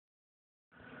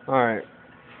Alright,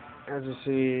 as you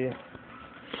see,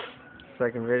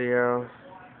 second video,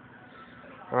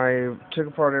 I took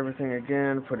apart everything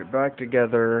again, put it back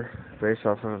together, based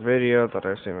off of a video that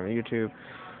I've seen on YouTube.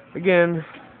 Again,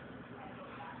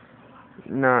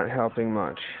 not helping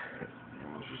much. As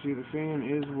you see, the fan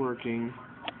is working,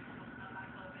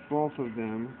 both of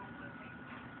them,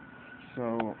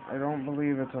 so I don't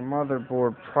believe it's a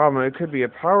motherboard problem. It could be a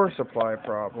power supply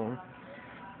problem.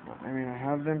 I mean, I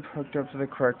have them hooked up to the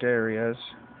correct areas.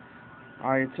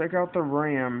 I took out the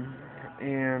RAM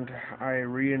and I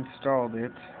reinstalled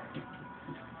it.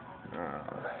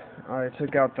 I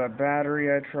took out the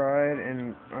battery I tried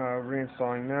and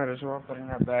reinstalling that as well, putting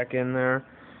that back in there.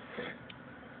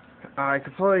 I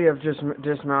completely have just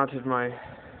dismounted my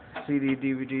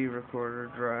CD/DVD recorder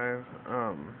drive,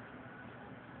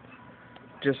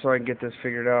 just so I can get this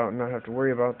figured out and not have to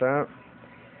worry about that.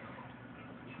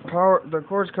 The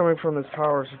cords coming from this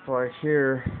power supply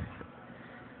here,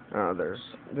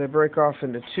 they break off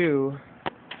into two.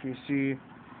 You see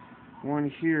one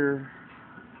here,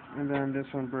 and then this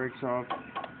one breaks off.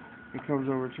 It comes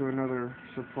over to another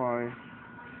supply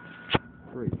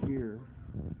right here.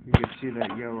 You can see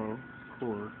that yellow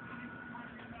cord.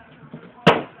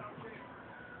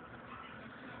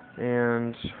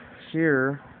 And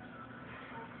here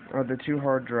are the two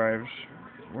hard drives,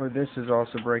 where this is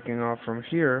also breaking off from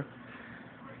here.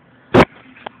 It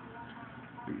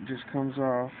just comes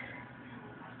off.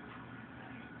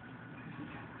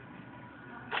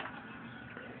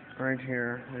 Right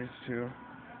here, these two.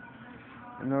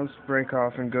 And those break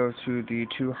off and go to the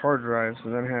two hard drives,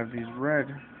 and then have these red,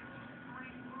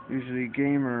 usually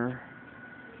gamer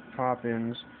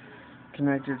pop-ins,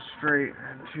 connected straight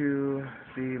to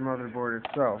the motherboard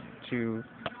itself to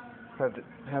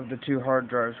have the two hard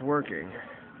drives working.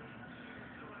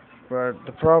 But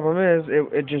the problem is,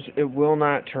 it will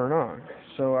not turn on.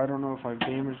 So I don't know if I've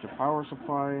damaged the power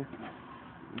supply.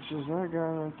 It's just that guy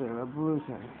right there, that blue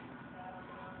thing.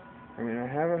 I mean, I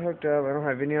have it hooked up. I don't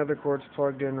have any other cords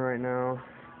plugged in right now,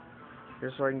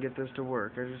 just so I can get this to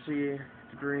work. As you see,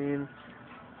 it's green.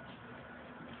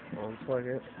 I'll unplug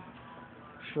it.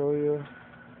 Show you.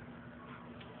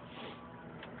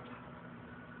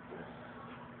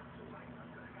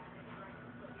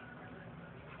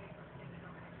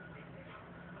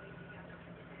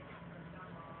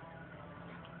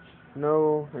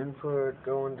 No input,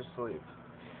 going to sleep.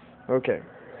 Okay,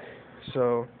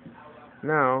 so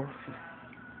now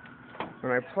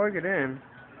when I plug it in,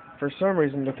 for some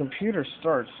reason the computer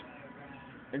starts.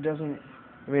 It doesn't,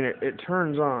 I mean, it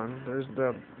turns on. There's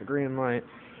the green light.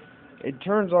 It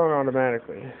turns on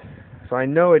automatically. So I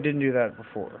know it didn't do that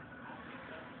before.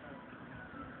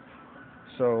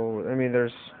 So, I mean,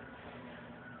 there's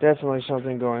definitely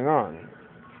something going on.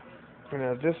 And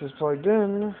as this is plugged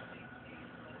in,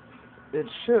 it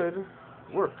should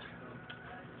work.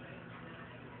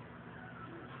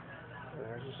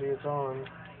 As you see, it's on.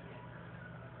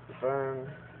 The phone.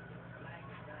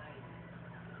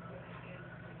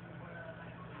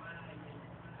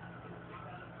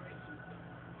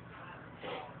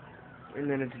 And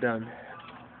then it's done.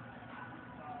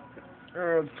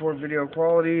 For video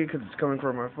quality, because it's coming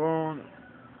from my phone.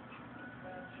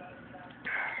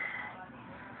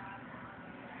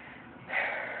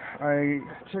 I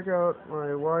took out my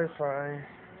Wi-Fi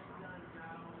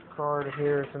card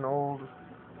here. It's an old.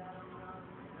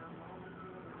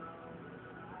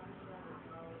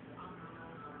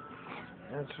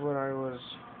 That's what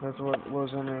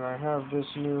was in it. I have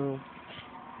this new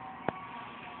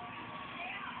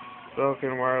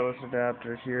Belkin wireless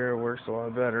adapter here. It works a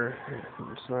lot better.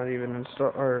 It's not even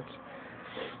installed, or it's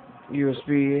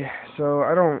USB. So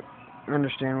I don't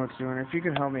understand what's doing it. If you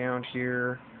can help me out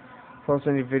here, post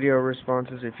any video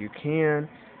responses if you can.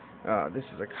 This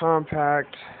is a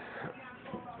compact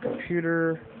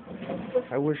computer.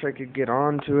 I wish I could get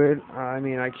onto it. I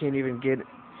mean, I can't even get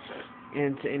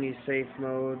into any safe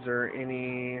modes or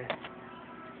anything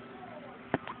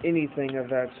of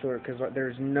that sort, because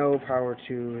there's no power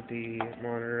to the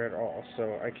monitor at all,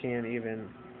 so I can't even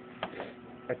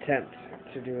attempt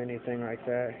to do anything like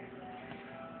that.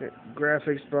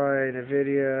 Graphics by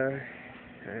NVIDIA,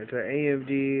 it's an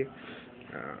AMD,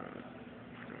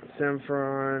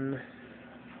 Sempron,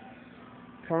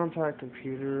 compact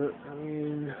computer. I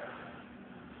mean,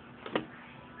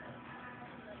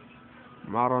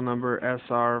 model number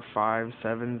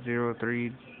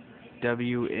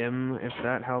SR5703WM, if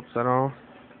that helps at all.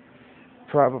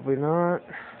 Probably not.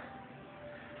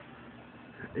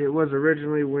 It was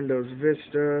originally Windows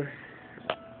Vista.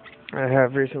 I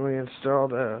have recently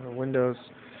installed Windows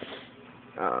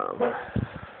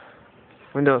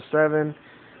 7,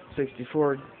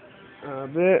 64 a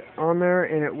bit on there,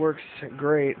 and it works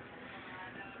great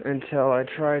until I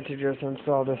tried to just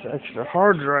install this extra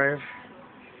hard drive.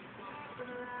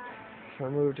 So I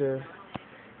moved to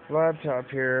laptop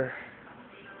here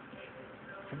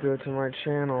to go to my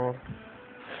channel.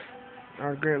 I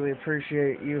would greatly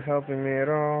appreciate you helping me at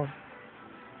all.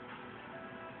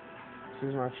 This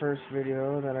is my first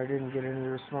video that I didn't get any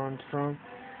response from.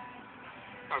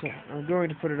 Okay. So I'm going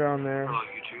to put it on there. Hello,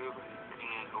 YouTube.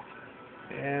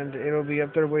 And it'll be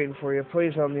up there waiting for you.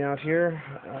 Please help me out here.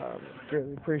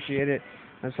 Greatly appreciate it.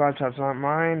 This laptop's not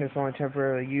mine. It's only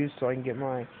temporarily used so I can get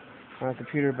my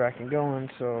computer back and going.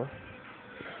 So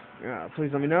please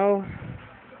let me know.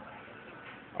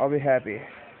 I'll be happy.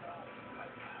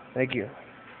 Thank you.